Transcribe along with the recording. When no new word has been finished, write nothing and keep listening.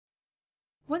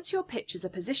Once your pictures are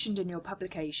positioned in your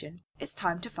publication, it's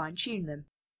time to fine-tune them.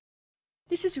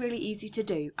 This is really easy to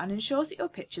do and ensures that your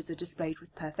pictures are displayed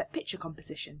with perfect picture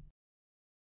composition.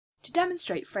 To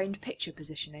demonstrate framed picture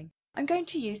positioning, I'm going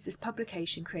to use this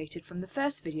publication created from the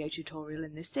first video tutorial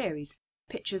in this series,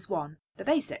 Pictures 1, The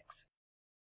Basics.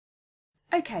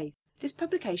 OK, this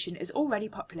publication is already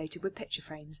populated with picture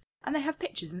frames, and they have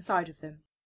pictures inside of them.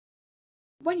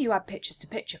 When you add pictures to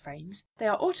picture frames, they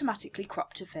are automatically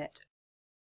cropped to fit.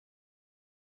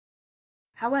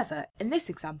 However, in this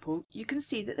example, you can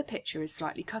see that the picture is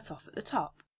slightly cut off at the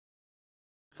top.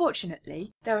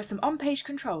 Fortunately, there are some on-page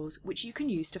controls which you can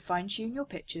use to fine-tune your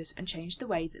pictures and change the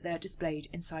way that they are displayed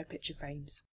inside picture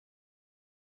frames.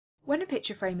 When a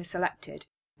picture frame is selected,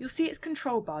 you'll see its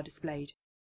control bar displayed.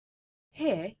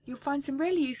 Here, you'll find some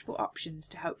really useful options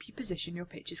to help you position your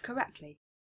pictures correctly.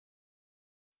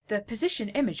 The Position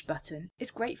Image button is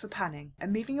great for panning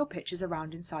and moving your pictures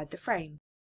around inside the frame.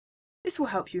 This will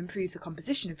help you improve the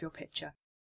composition of your picture.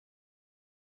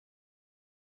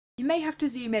 You may have to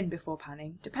zoom in before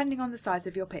panning, depending on the size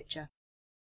of your picture.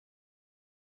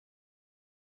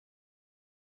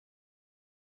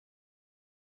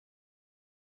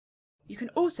 You can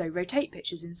also rotate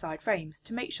pictures inside frames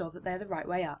to make sure that they're the right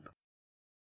way up.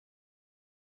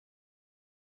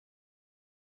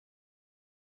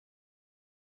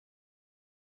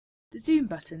 The zoom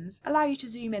buttons allow you to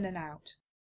zoom in and out.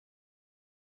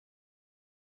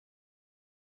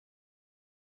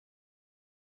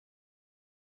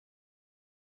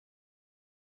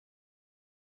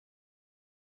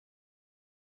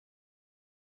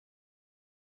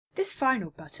 This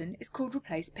final button is called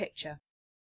Replace Picture.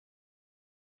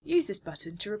 Use this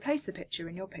button to replace the picture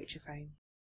in your picture frame.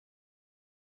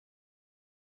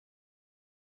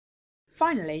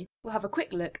 Finally, we'll have a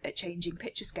quick look at changing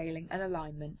picture scaling and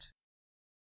alignment.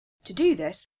 To do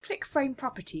this, click Frame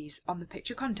Properties on the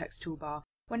Picture Context toolbar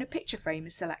when a picture frame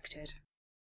is selected.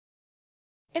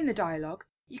 In the dialog,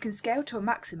 you can scale to a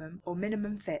maximum or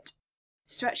minimum fit,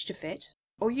 stretch to fit,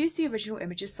 or use the original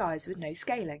image's size with no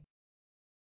scaling.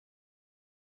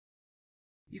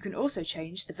 You can also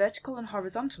change the vertical and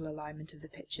horizontal alignment of the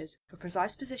pictures for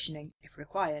precise positioning if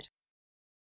required.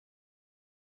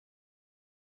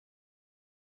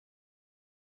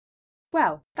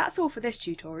 Well, that's all for this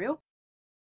tutorial.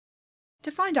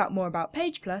 To find out more about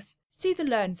PagePlus, see the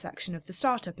Learn section of the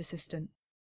Startup Assistant.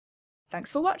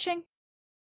 Thanks for watching!